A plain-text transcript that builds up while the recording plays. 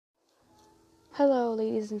Hello,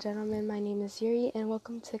 ladies and gentlemen. My name is Yuri, and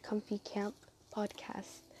welcome to Comfy Camp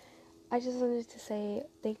Podcast. I just wanted to say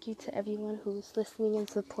thank you to everyone who's listening and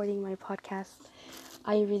supporting my podcast.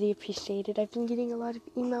 I really appreciate it. I've been getting a lot of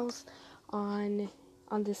emails on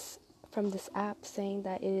this from this app saying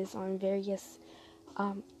that it is on various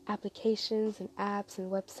applications and apps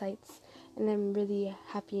and websites, and I'm really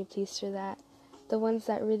happy and pleased for that. The ones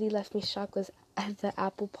that really left me shocked was the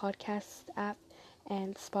Apple Podcast app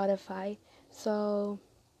and Spotify. So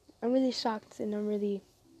I'm really shocked and I'm really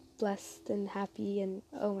blessed and happy and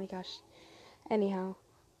oh my gosh. Anyhow,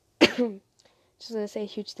 just want to say a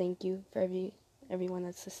huge thank you for everyone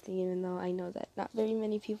that's listening, even though I know that not very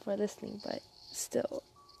many people are listening, but still.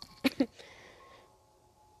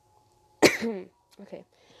 Okay.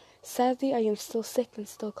 Sadly, I am still sick and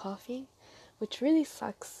still coughing, which really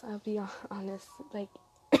sucks. I'll be honest. Like,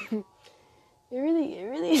 it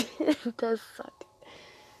really does suck.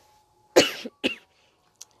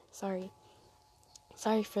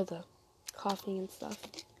 Sorry for the coughing and stuff.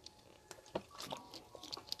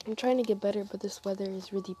 I'm trying to get better, but this weather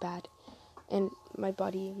is really bad, and my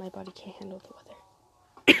body can't handle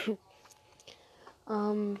the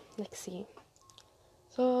weather. Let's see.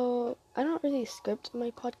 So I don't really script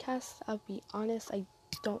my podcasts. I'll be honest. I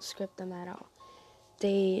don't script them at all.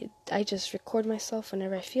 I just record myself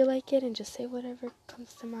whenever I feel like it and just say whatever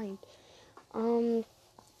comes to mind.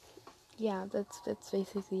 Yeah, that's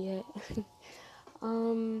basically it.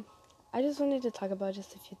 I just wanted to talk about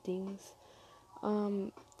just a few things.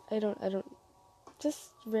 I don't,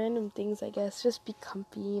 just random things, I guess. Just be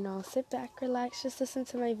comfy, sit back, relax, just listen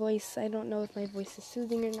to my voice. I don't know if my voice is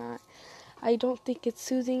soothing or not. I don't think it's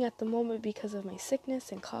soothing at the moment because of my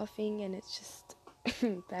sickness and coughing, and it's just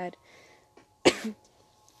bad.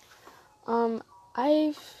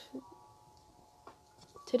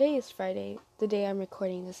 Today is Friday, the day I'm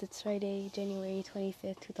recording this. It's Friday, January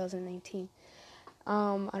 25th, 2019.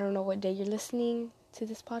 I don't know what day you're listening to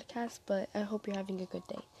this podcast, but I hope you're having a good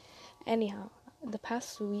day. Anyhow, the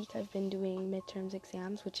past week I've been doing midterms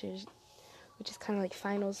exams, which is kind of like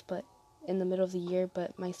finals, but in the middle of the year,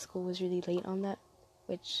 but my school was really late on that,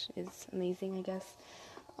 which is amazing, I guess.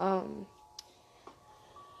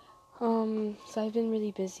 So I've been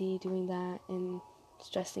really busy doing that and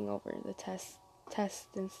stressing over the test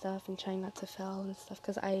and stuff and trying not to fail and stuff,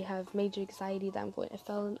 because I have major anxiety that I'm going to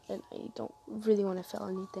fail, and I don't really want to fail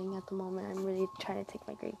anything at the moment. I'm really trying to take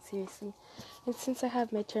my grades seriously. And since I have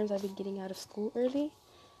midterms, I've been getting out of school early.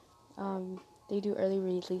 They do early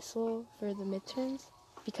release for the midterms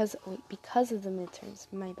because of the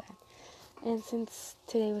midterms, my bad. And since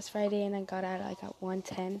today was Friday and I got out like at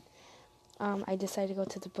 1:10, I decided to go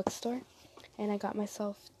to the bookstore, and I got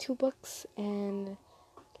myself 2 books. And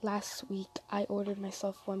last week I ordered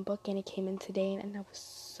myself 1 book and it came in today, and I was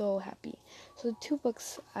so happy. So the 2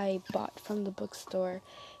 books I bought from the bookstore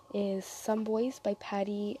is Some Boys by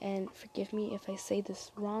Patty, and forgive me if I say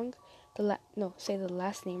this wrong, say the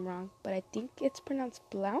last name wrong, but I think it's pronounced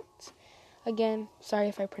Blount. Again, sorry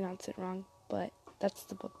if I pronounce it wrong, but that's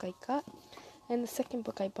the book I got. And the second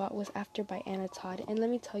book I bought was After by Anna Todd, and let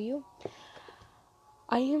me tell you,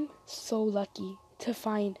 I am so lucky to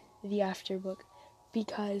find the After book,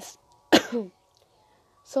 because I'm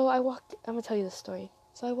gonna tell you the story.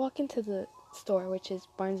 So I walk into the store, which is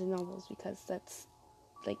Barnes & Noble's, because that's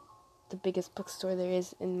like the biggest bookstore there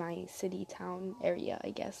is in my city, town, area,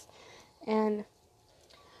 I guess. And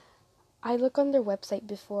I look on their website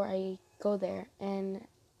before I go there, and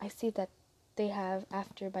I see that they have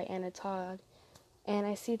After by Anna Todd, and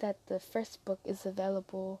I see that the first book is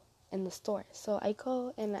available in the store. So I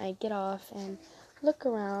go and I get off and look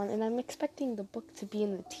around, and I'm expecting the book to be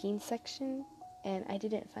in the teen section, and I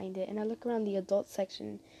didn't find it. And I look around the adult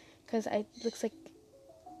section, because it looks like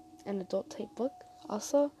an adult type book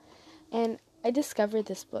also. And I discovered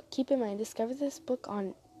this book. Keep in mind, I discovered this book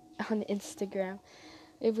on Instagram.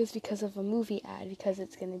 It was because of a movie ad, because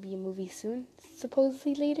it's going to be a movie soon,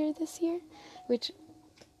 supposedly later this year, which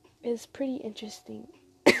is pretty interesting.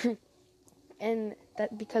 And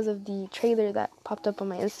that because of the trailer that popped up on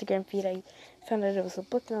my Instagram feed, I found out it was a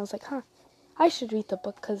book, and I was like, I should read the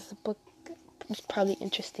book, because the book is probably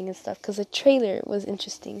interesting and stuff, because the trailer was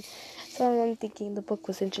interesting. So I'm thinking the book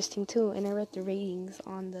was interesting too, and I read the ratings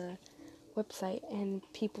on the website, and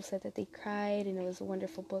people said that they cried, and it was a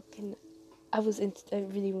wonderful book, and I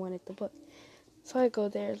really wanted the book. So I go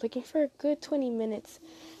there looking for a good 20 minutes,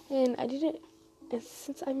 and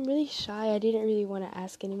since I'm really shy, I didn't really want to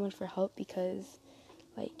ask anyone for help, because,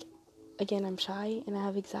 like, again, I'm shy and I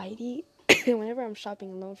have anxiety. Whenever I'm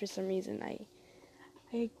shopping alone, for some reason,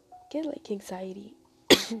 I get, like, anxiety.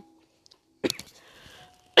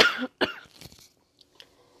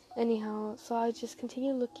 anyhow, so I just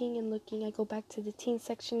continue looking and looking. I go back to the teen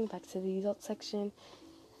section, back to the adult section,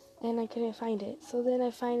 and I couldn't find it. So then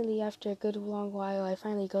I finally, after a good long while, I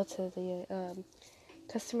finally go to the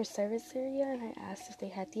customer service area, and I asked if they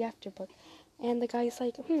had the afterbook. And the guy's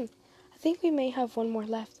like, I think we may have one more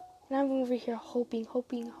left. And I'm over here hoping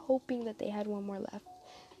that they had one more left.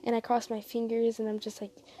 And I cross my fingers, and I'm just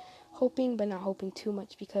like hoping, but not hoping too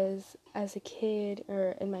much, because as a kid,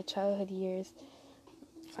 or in my childhood years,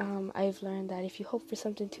 I've learned that if you hope for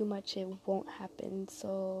something too much, it won't happen.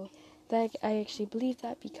 So that I actually believe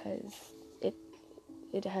that, because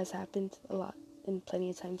it has happened a lot and plenty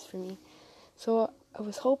of times for me. So I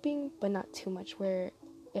was hoping, but not too much, where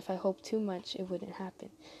if I hoped too much, it wouldn't happen.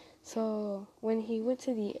 So when he went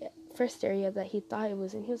to the first area that he thought it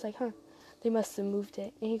was in, he was like, they must have moved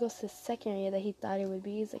it. And he goes to the second area that he thought it would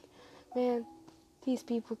be. He's like, man, these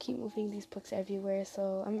people keep moving these books everywhere,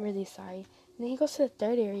 so I'm really sorry. And then he goes to the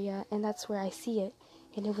third area, and that's where I see it.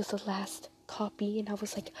 And it was the last copy, and I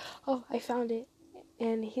was like, oh, I found it.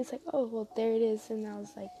 And he's like, oh, well, there it is. And I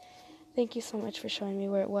was like, thank you so much for showing me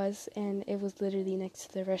where it was. And it was literally next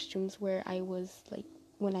to the restrooms where I was, like,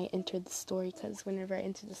 when I entered the store, because whenever I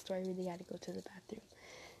entered the store, I really had to go to the bathroom.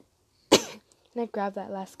 And I grabbed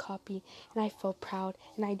that last copy, and I felt proud,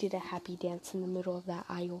 and I did a happy dance in the middle of that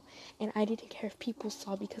aisle. And I didn't care if people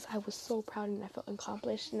saw, because I was so proud, and I felt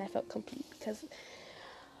accomplished, and I felt complete, because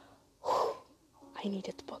I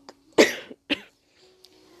needed the book.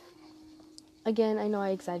 Again, I know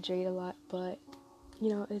I exaggerate a lot, but,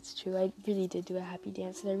 it's true. I really did do a happy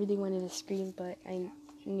dance, and I really wanted to scream, but I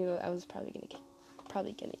knew I was probably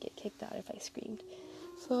gonna get kicked out if I screamed.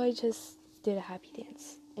 So I just did a happy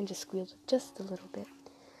dance and just squealed just a little bit.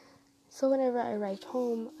 So whenever I arrived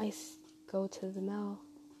home, I go to the mail,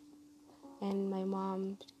 and my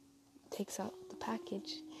mom takes out the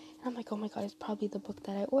package. And I'm like, oh my god, it's probably the book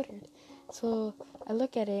that I ordered. So I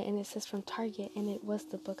look at it, and it says from Target, and it was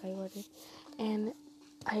the book I ordered. And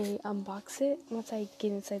I unbox it. Once I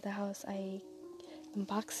get inside the house, I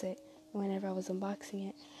unbox it. Whenever I was unboxing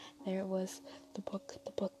it, there it was, the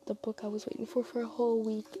book I was waiting for a whole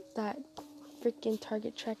week. That freaking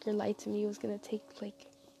Target tracker lied to me. It was gonna take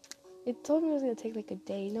it told me it was gonna take like a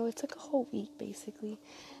day. No, it took a whole week basically.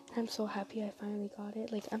 And I'm so happy I finally got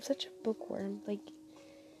it. Like, I'm such a bookworm. Like,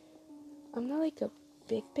 I'm not like a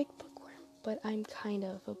big bookworm, but I'm kind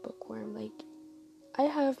of a bookworm. Like, I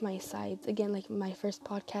have my sides. Again, like my first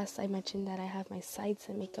podcast, I mentioned that I have my sides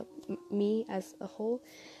that make up me as a whole.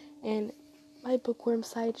 And my bookworm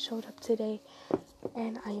side showed up today,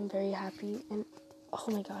 and I am very happy. And oh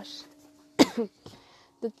my gosh,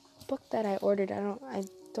 the book that I ordered, I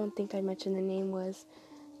don't think I mentioned the name, was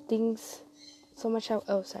So Much I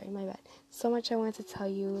Want to Tell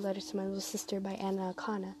You, Letters to My Little Sister by Anna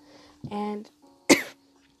Akana. And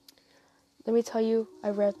let me tell you,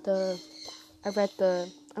 I'm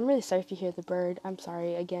really sorry if you hear the bird. I'm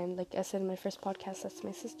sorry again. Like I said in my first podcast, that's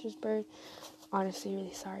my sister's bird. Honestly,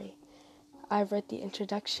 really sorry. I've read the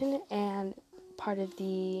introduction and part of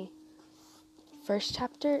the first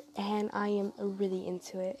chapter, and I am really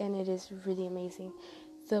into it, and it is really amazing.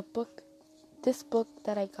 This book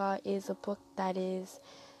that I got is a book that is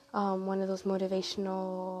one of those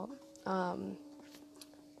motivational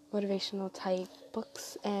type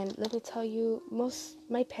books. And let me tell you,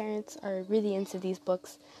 my parents are really into these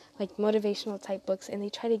books, like motivational type books, and they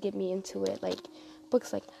try to get me into it, like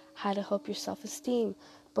books like How to Help Your Self-Esteem,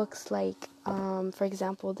 books like for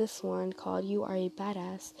example, this one called You Are a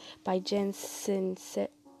Badass by Jen Sincero.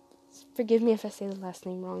 Forgive me if I say the last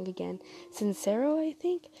name wrong again. Sincero, I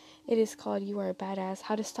think. It is called You Are a Badass,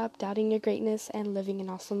 How to Stop Doubting Your Greatness and Living an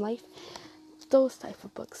Awesome Life. Those type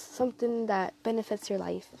of books. Something that benefits your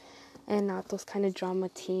life, and not those kind of drama,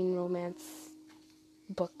 teen, romance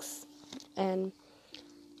books. And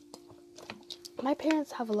my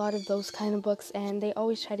parents have a lot of those kind of books, and they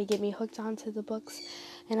always try to get me hooked onto the books.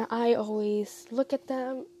 And I always look at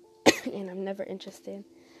them, and I'm never interested.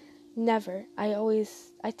 Never. I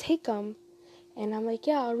take them, and I'm like,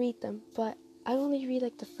 yeah, I'll read them. But I only read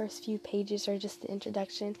like the first few pages or just the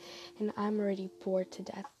introduction, and I'm already bored to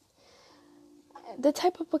death. The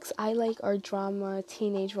type of books I like are drama,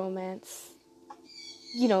 teenage romance,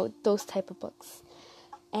 those type of books.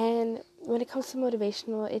 And when it comes to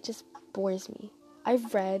motivational, it just bores me.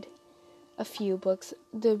 I've read a few books.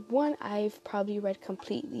 The one I've probably read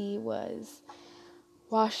completely was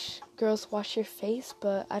Girls Wash Your Face,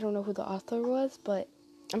 but I don't know who the author was, but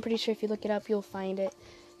I'm pretty sure if you look it up, you'll find it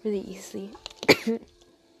really easily.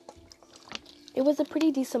 It was a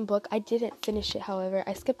pretty decent book. I didn't finish it, however.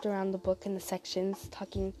 I skipped around the book in the sections,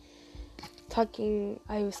 talking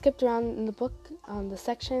I skipped around in the book on the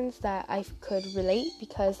sections that I could relate,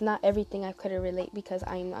 because not everything I could relate, because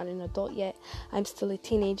I'm not an adult yet. I'm still a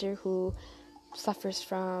teenager who suffers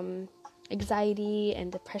from anxiety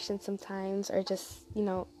and depression sometimes, or just,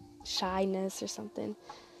 shyness or something.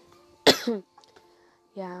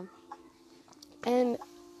 Yeah. And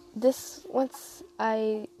once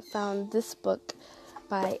I found this book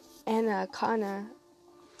by Anna Akana,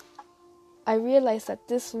 I realized that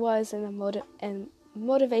this was a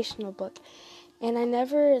motivational book, and I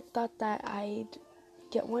never thought that I'd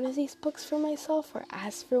get one of these books for myself or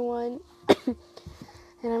ask for one, and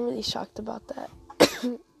I'm really shocked about that.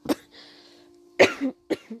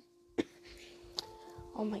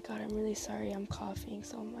 Oh my god, I'm really sorry, I'm coughing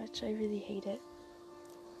so much, I really hate it.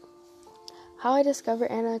 How I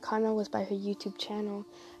discovered Anna Akana was by her YouTube channel.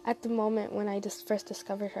 At the moment when I just first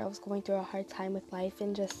discovered her, I was going through a hard time with life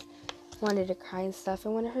and just wanted to cry and stuff,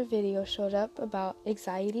 and one of her videos showed up about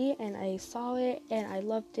anxiety, and I saw it and I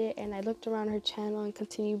loved it, and I looked around her channel and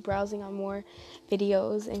continued browsing on more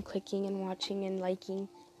videos and clicking and watching and liking,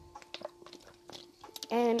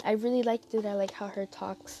 and I really liked it. I like how her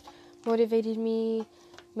talks motivated me,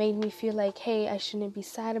 made me feel like, hey, I shouldn't be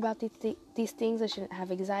sad about these things, I shouldn't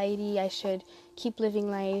have anxiety, I should keep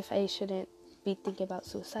living life, I shouldn't be thinking about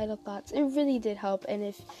suicidal thoughts. It really did help. And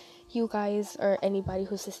if you guys or anybody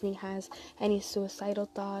who's listening has any suicidal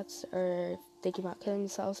thoughts or thinking about killing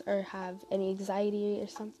themselves or have any anxiety or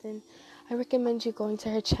something, I recommend you going to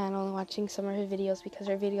her channel and watching some of her videos, because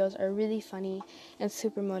her videos are really funny and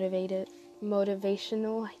super motivational.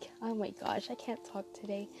 Oh my gosh, I can't talk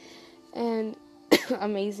today. And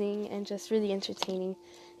amazing and just really entertaining.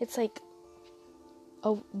 It's like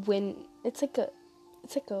a win. It's like a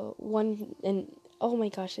one, and oh my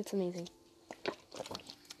gosh, it's amazing.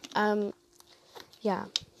 Yeah.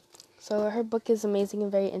 So her book is amazing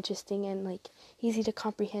and very interesting and like easy to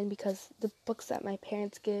comprehend, because the books that my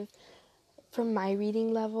parents give, from my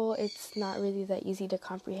reading level, it's not really that easy to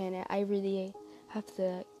comprehend it. I really have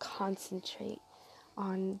to concentrate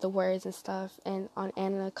on the words and stuff, and on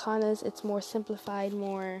Anna Akana's, it's more simplified,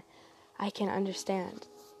 more I can understand.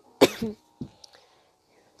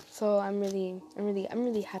 So I'm really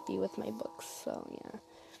happy with my books. So yeah.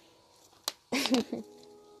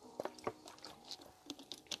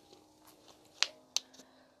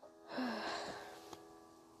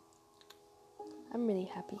 I'm really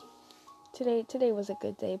happy. Today was a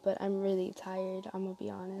good day, but I'm really tired, I'm gonna be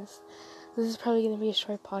honest. This is probably gonna be a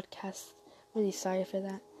short podcast. Really sorry for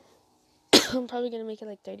that. I'm probably gonna make it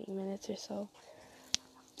like 30 minutes or so.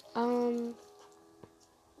 I'm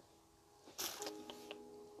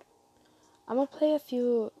gonna play a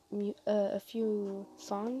few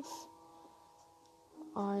songs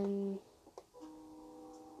on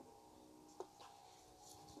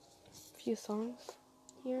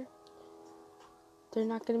here. They're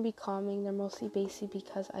not gonna be calming. They're mostly bassy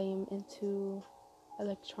because I am into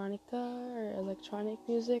electronica or electronic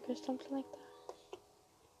music or something like that.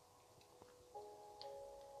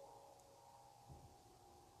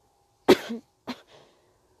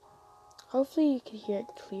 Hopefully you can hear it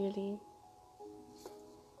clearly.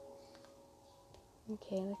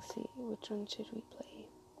 Okay, let's see. Which one should we play?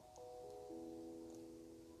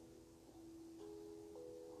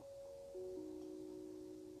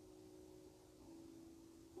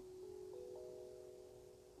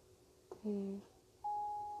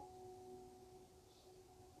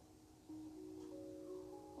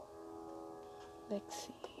 Let's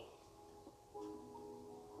see.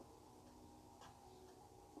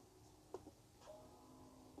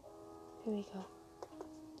 Here we go.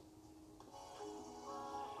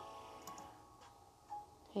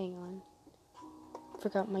 Hang on.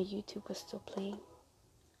 Forgot my YouTube was still playing.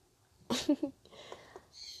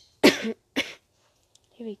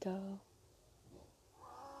 Here we go.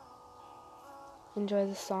 Enjoy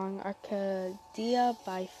the song Arcadia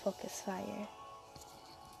by Focus Fire.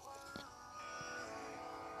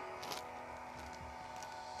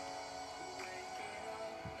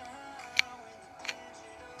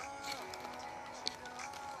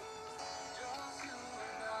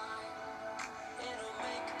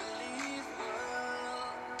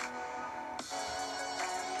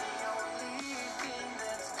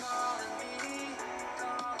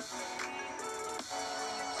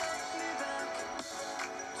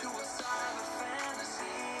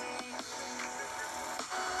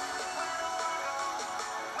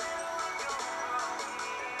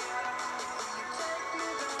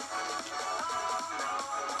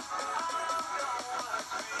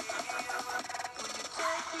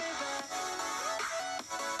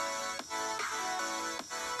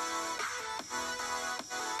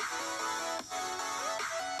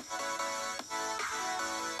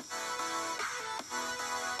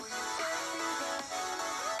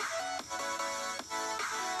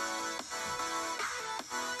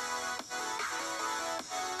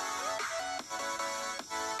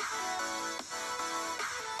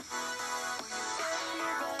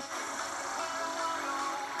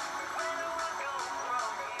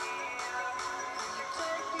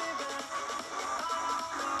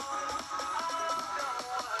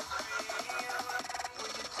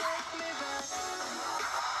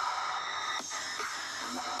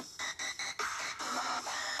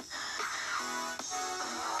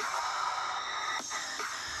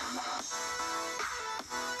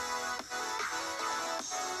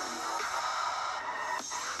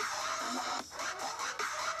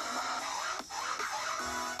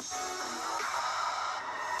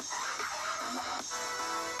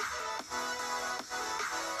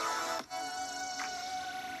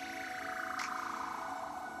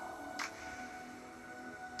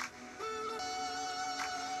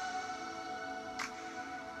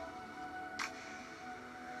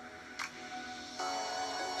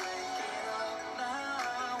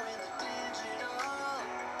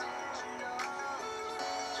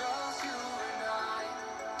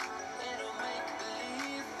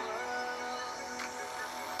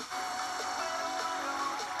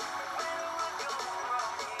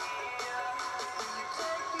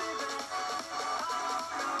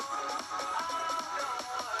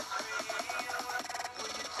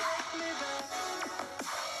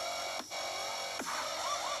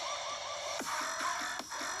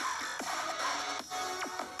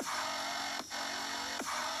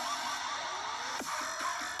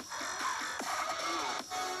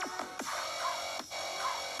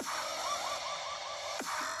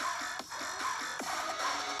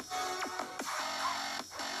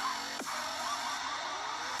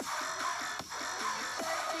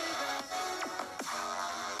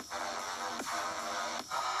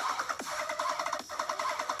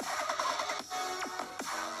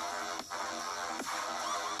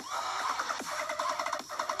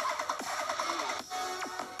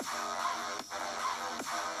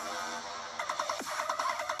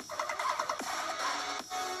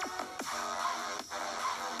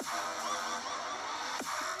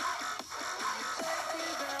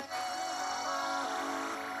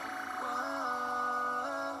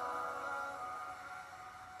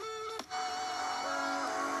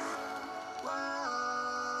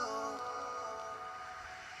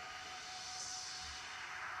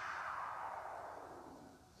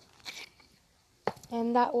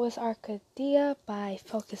 And that was Arcadia by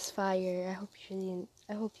Focus Fire. I hope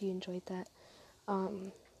you enjoyed that.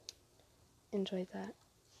 Enjoyed that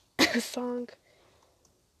song.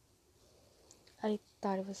 I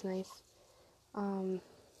thought it was nice.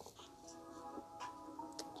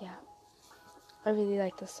 Yeah, I really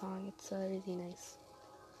like the song. It's really nice.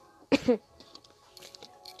 I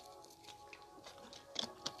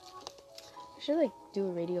should like do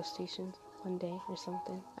a radio station one day or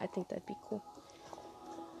something. I think that'd be cool.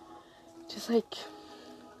 Just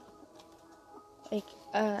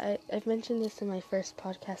I've mentioned this in my first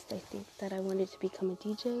podcast. I think that I wanted to become a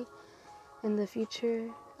DJ in the future.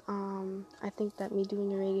 I think that me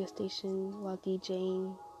doing a radio station while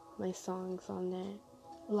DJing my songs on there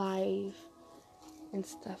live and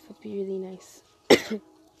stuff would be really nice.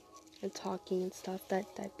 And talking and stuff, that'd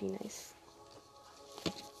be nice.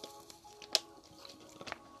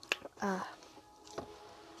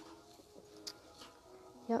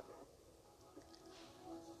 Yep.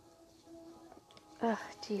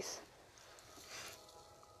 Jeez.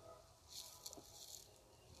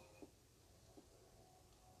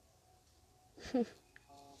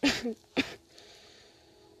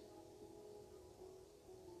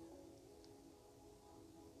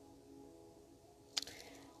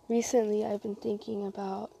 Recently, I've been thinking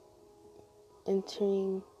about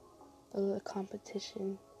entering a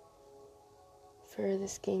competition for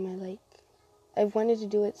this game I like. I've wanted to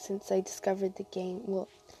do it since I discovered the game. Well,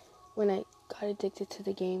 when I got addicted to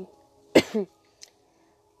the game.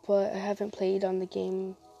 But I haven't played on the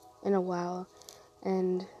game in a while,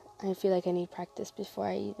 and I feel like I need practice before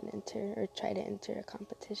I even enter or try to enter a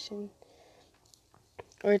competition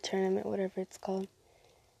or a tournament, whatever it's called.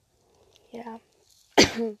 Yeah.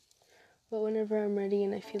 But whenever I'm ready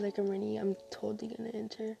and I feel like I'm ready, I'm totally gonna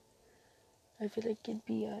enter. I feel like it'd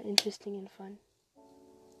be interesting and fun.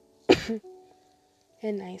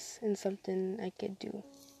 And nice, and something I could do.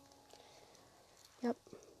 Yep.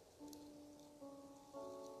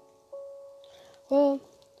 Well,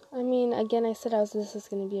 I mean, again, I said this is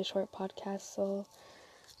gonna be a short podcast, so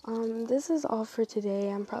this is all for today.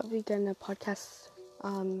 I'm probably gonna podcast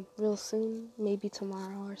real soon, maybe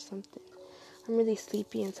tomorrow or something. I'm really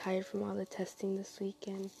sleepy and tired from all the testing this week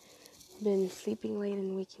and been sleeping late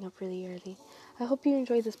and waking up really early. I hope you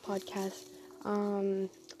enjoyed this podcast.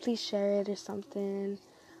 Please share it or something.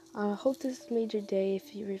 I hope this made your day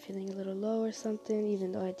if you were feeling a little low or something,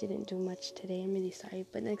 even though I didn't do much today. I'm really sorry,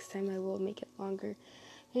 but next time I will make it longer.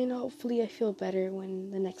 And hopefully I feel better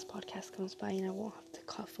when the next podcast comes by and I won't have to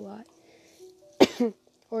cough a lot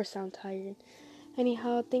or sound tired.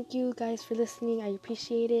 Anyhow, thank you guys for listening. I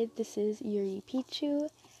appreciate it. This is Yuri Pichu,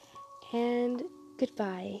 and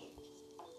goodbye.